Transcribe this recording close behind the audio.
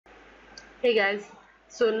Hey guys,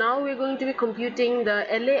 so now we're going to be computing the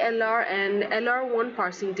LA, LR and LR1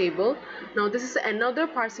 parsing table. Now this is another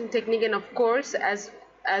parsing technique, and of course as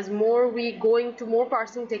more we go into more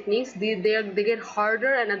parsing techniques, they get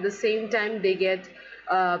harder, and at the same time they get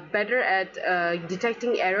better at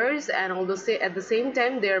detecting errors, and although at the same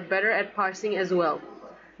time they're better at parsing as well.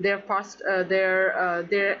 They're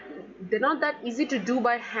not that easy to do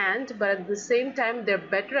by hand, but at the same time they're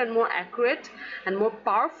better and more accurate and more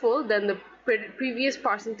powerful than the previous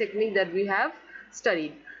parsing technique that we have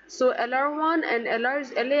studied. So LR1 and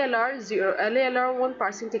LALR1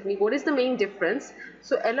 parsing technique, what is the main difference?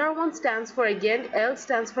 So LR1 stands for, again, L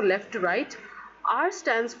stands for left to right, R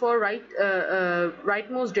stands for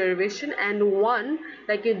rightmost derivation, and 1,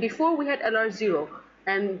 like before we had LR0,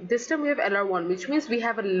 and this time we have LR1, which means we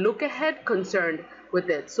have a look ahead concerned with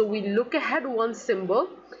it. So we look ahead one symbol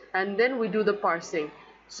and then we do the parsing.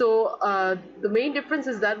 So the main difference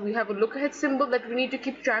is that we have a look ahead symbol that we need to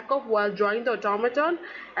keep track of while drawing the automaton,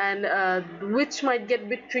 and which might get a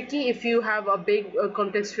bit tricky if you have a big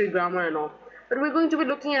context-free grammar and all. But we're going to be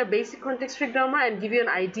looking at a basic context-free grammar and give you an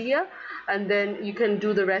idea, and then you can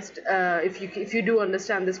do the rest if you do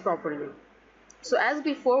understand this properly. So as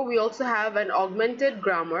before, we also have an augmented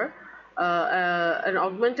grammar, an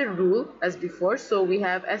augmented rule as before. So we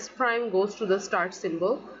have S prime goes to the start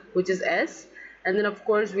symbol, which is S, and then of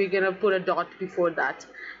course we're gonna put a dot before that.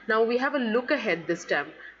 Now we have a look ahead this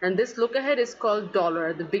time, and this look ahead is called dollar.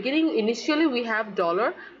 At the beginning, initially we have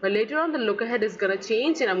dollar, but later on the look ahead is gonna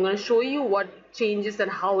change, and I'm gonna show you what changes and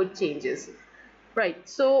how it changes. Right,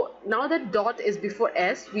 so now that dot is before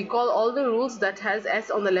S, we call all the rules that has S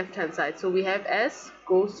on the left hand side. So we have S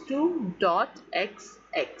goes to dot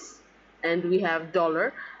XX, and we have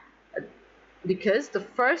dollar, because the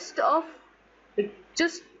first of,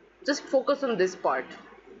 just focus on this part.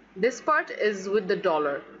 This part is with the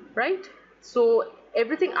dollar, right? So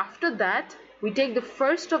everything after that, we take the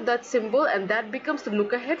first of that symbol, and that becomes the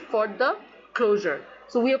look ahead for the closure.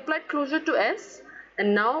 So we applied closure to S,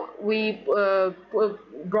 and now we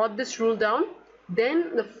brought this rule down.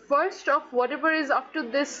 Then the first of whatever is after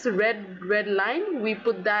this red line, we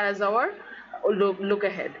put that as our look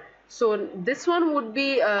ahead. So this one would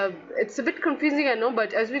be, it's a bit confusing, I know,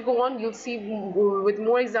 but as we go on, you'll see with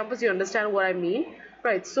more examples you understand what I mean.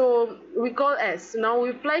 Right, so we call S. Now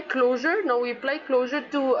we apply closure. Now we apply closure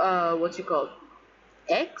to what you call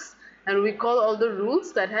X, and we call all the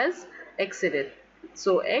rules that has X in it.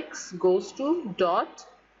 So X goes to dot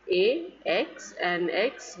A X, and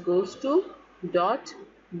X goes to dot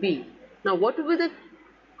B. Now what will be the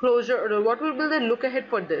closure, or what will be the look ahead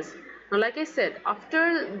for this? Now like I said,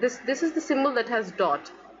 after this is the symbol that has dot.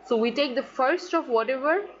 So we take the first of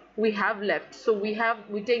whatever we have left. So we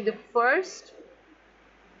take the first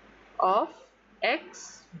of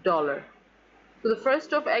X dollar. So the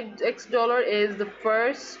first of X dollar is the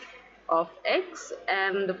first of X,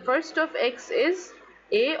 and the first of X is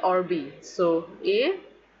A or B. So A,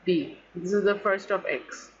 B. This is the first of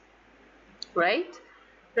X. Right?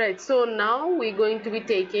 Right. So now we're going to be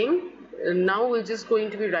taking, now we're just going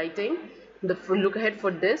to be writing the look ahead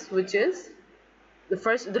for this, which is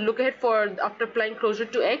the look ahead for after applying closure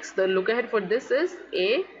to X, the look ahead for this is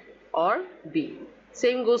A or B.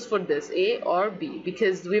 Same goes for this, A or B,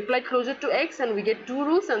 because we apply closure to X and we get two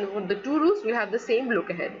rules, and for the two rules we have the same look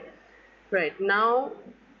ahead. Right, now,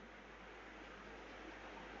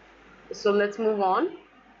 so let's move on.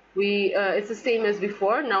 It's the same as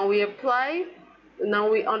before. Now we apply,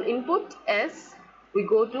 on input S, we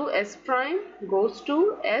go to S prime goes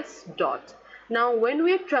to S dot. Now when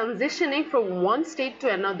we are transitioning from one state to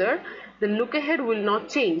another, the look ahead will not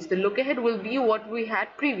change. The look ahead will be what we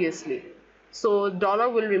had previously. So dollar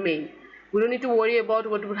will remain. We don't need to worry about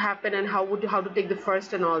what would happen and how to take the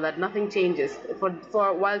first and all that. Nothing changes.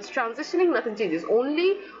 For whilst transitioning, nothing changes.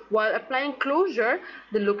 Only while applying closure,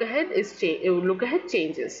 the look ahead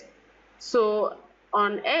changes. So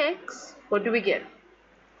on X, what do we get?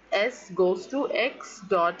 S goes to X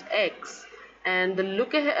dot X, and the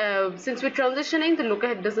look ahead, since we're transitioning, the look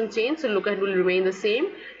ahead doesn't change, so look ahead will remain the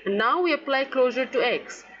same. And now we apply closure to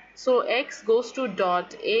X. So X goes to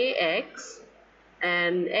dot AX,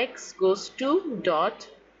 and X goes to dot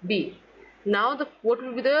B. Now what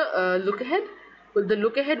will be the look ahead? Well, the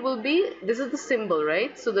look ahead will be, this is the symbol,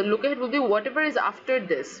 right? So the look ahead will be whatever is after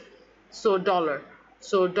this. So dollar.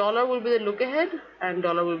 So dollar will be the look ahead, and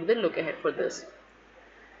dollar will be the look ahead for this.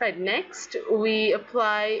 Right, next we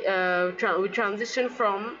apply, we transition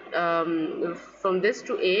from this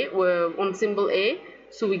to A, on symbol A.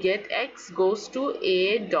 So we get X goes to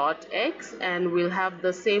A dot X, and we'll have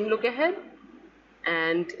the same look ahead.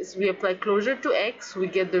 and we apply closure to x, we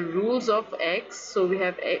get the rules of x. So we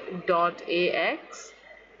have dot ax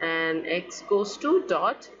and x goes to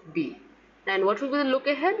dot b. And what will be the look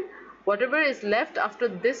ahead? Whatever is left after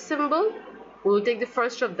this symbol, we will take the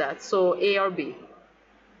first of that, so a or b.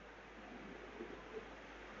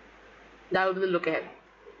 That will be the look ahead.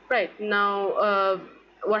 Right, now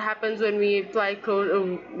what happens when we apply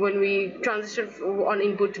when we transition on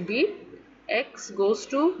input b? X goes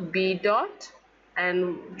to b dot,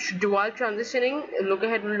 and while transitioning, look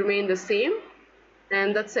ahead will remain the same,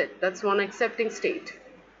 and that's it. That's one accepting state.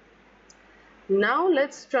 Now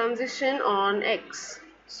let's transition on x.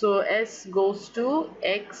 So s goes to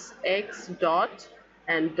x dot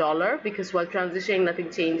and dollar, because while transitioning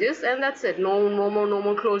nothing changes, and that's it. No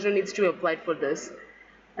more closure needs to be applied for this.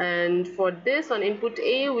 And for this, on input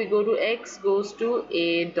a, we go to x goes to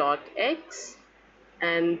a dot x,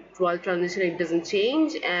 and while transitioning it doesn't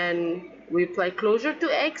change, and we apply closure to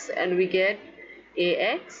x and we get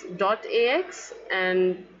ax dot ax,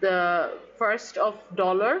 and the first of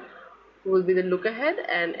dollar will be the look ahead,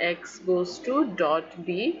 and x goes to dot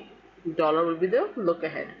b, dollar will be the look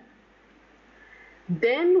ahead.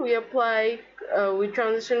 Then we apply we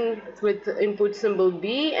transition with input symbol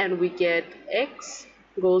b, and we get x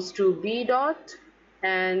goes to b dot,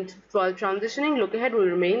 and while transitioning look ahead will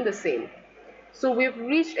remain the same. So we've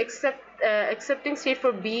reached accepting state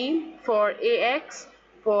for b, for ax,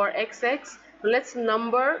 for xx. Let's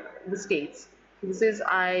number the states. This is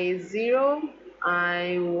I0,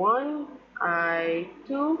 I1,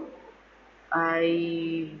 I2,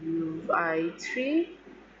 I3,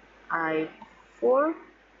 I4.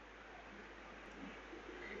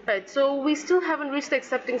 Right, so we still haven't reached the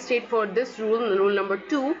accepting state for this rule number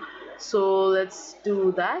 2. So let's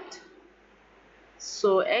do that.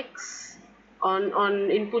 So x, on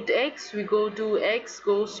input x, we go to x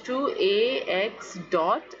goes to ax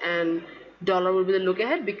dot, and dollar will be the look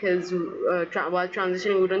ahead, because while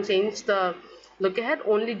transitioning we don't change the look ahead.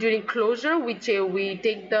 Only during closure we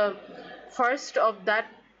take the first of that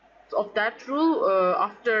rule.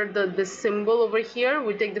 After this symbol over here,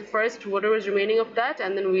 we take the first whatever is remaining of that,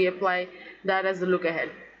 and then we apply that as the look ahead.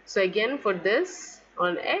 So again, for this,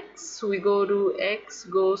 on x, we go to x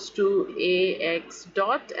goes to ax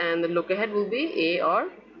dot, and the look ahead will be a or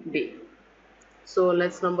b. So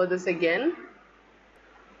let's number this again.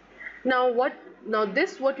 Now what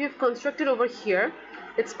we've constructed over here,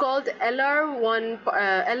 it's called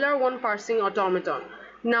LR1 Parsing Automaton.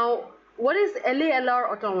 Now what is LR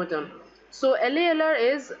Automaton? So LR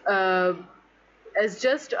is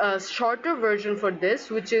just a shorter version for this,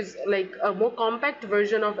 which is like a more compact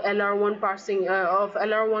version of LR1 parsing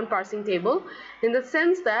table, in the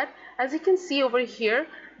sense that, as you can see over here,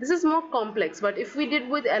 this is more complex. But if we did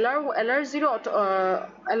with LR0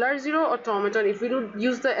 automaton, if we would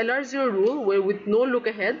use the LR0 rule, where with no look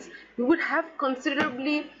aheads, we would have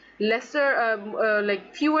considerably lesser,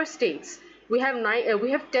 like fewer states. We have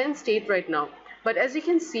 10 states right now. But as you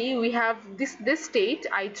can see, we have this state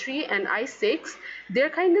I3 and I6. They're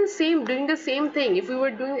kind of doing the same thing. If we were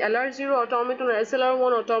doing LR0 automaton or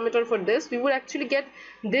SLR1 automaton for this, we would actually get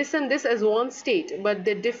this and this as one state, but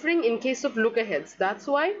they're differing in case of look aheads. That's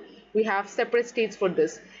why we have separate states for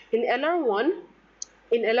this. In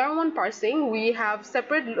LR1 parsing, we have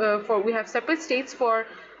separate states for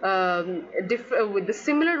with the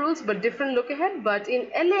similar rules but different look ahead. But in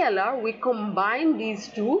LALR, we combine these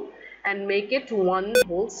two and make it one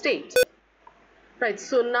whole state. Right,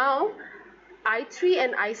 so now I3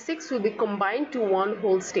 and I6 will be combined to one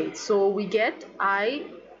whole state. So we get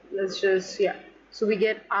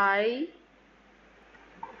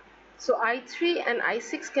so I3 and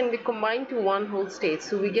I6 can be combined to one whole state.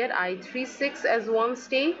 So we get I36 as one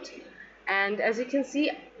state, and as you can see,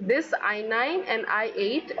 this I9 and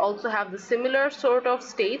I8 also have the similar sort of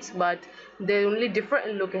states, but they only differ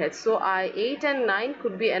in look ahead. So I8 and 9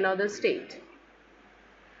 could be another state.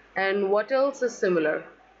 And what else is similar?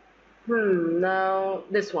 Now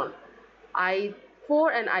this one,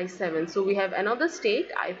 I4 and I7. So we have another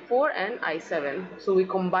state, I4 and I7. So we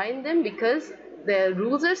combine them because the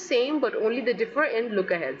rules are same, but only they differ in look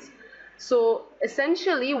aheads. So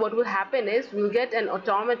essentially what will happen is we'll get an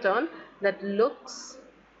automaton that looks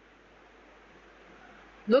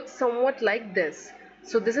somewhat like this.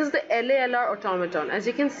 So this is the LALR automaton. As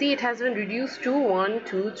you can see, it has been reduced to 1,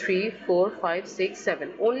 2, 3, 4, 5, 6,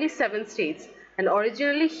 7. Only 7 states. And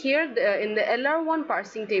originally here in the LR1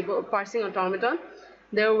 parsing automaton,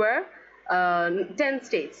 there were 10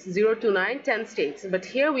 states, 0 to 9, 10 states. But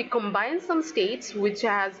here we combine some states which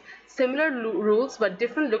has similar rules but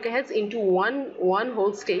different look aheads into one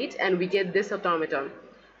whole state, and we get this automaton.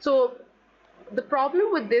 So the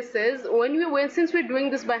problem with this is since we're doing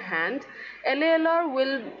this by hand, LALR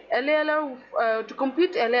to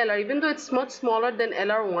compute LALR, even though it's much smaller than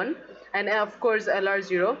LR1 and of course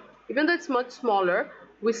LR0, even though it's much smaller,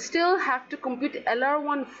 we still have to compute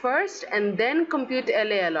LR1 first and then compute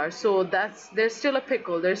LALR. So there's still a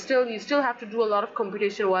pickle. You still have to do a lot of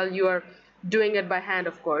computation while you are doing it by hand,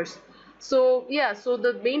 of course. So yeah, so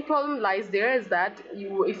the main problem lies there is that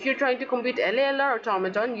if you're trying to compute LALR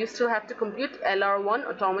automaton, you still have to compute LR1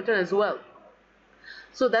 automaton as well.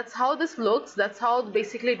 So that's how this looks. That's how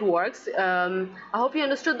basically it works. I hope you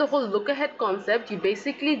understood the whole look ahead concept. You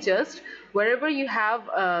basically just wherever you have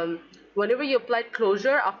whenever you applied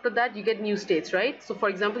closure, after that you get new states, right? So for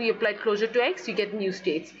example, you applied closure to X, you get new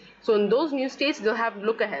states. So in those new states, they'll have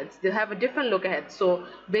look aheads. They'll have a different look ahead. So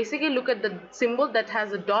basically look at the symbol that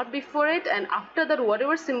has a dot before it, and after that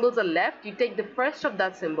whatever symbols are left, you take the first of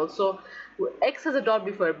that symbol. So X has a dot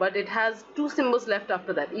before it, but it has two symbols left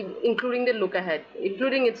after that, including the look ahead,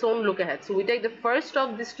 including its own look ahead. So we take the first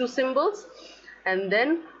of these two symbols, and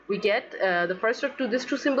then we get the first of these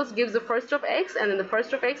two symbols gives the first of X, and then the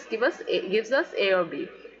first of X gives us A or B,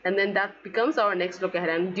 and then that becomes our next look ahead.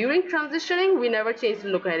 And during transitioning, we never change the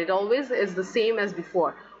look ahead. It always is the same as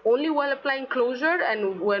before. Only while applying closure,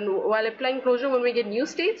 and while applying closure, when we get new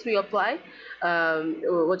states, we apply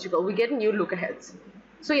we get new look aheads.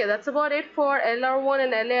 So yeah, that's about it for LR1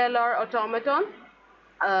 and LALR automaton.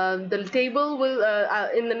 The table will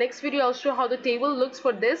in the next video I'll show how the table looks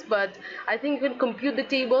for this, but I think you can compute the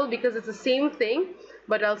table because it's the same thing,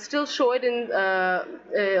 but I'll still show it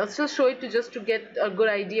just to get a good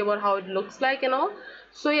idea about how it looks like and all.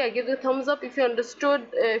 So yeah, give it a thumbs up if you understood,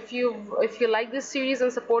 if you like this series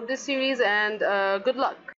and support this series, and good luck.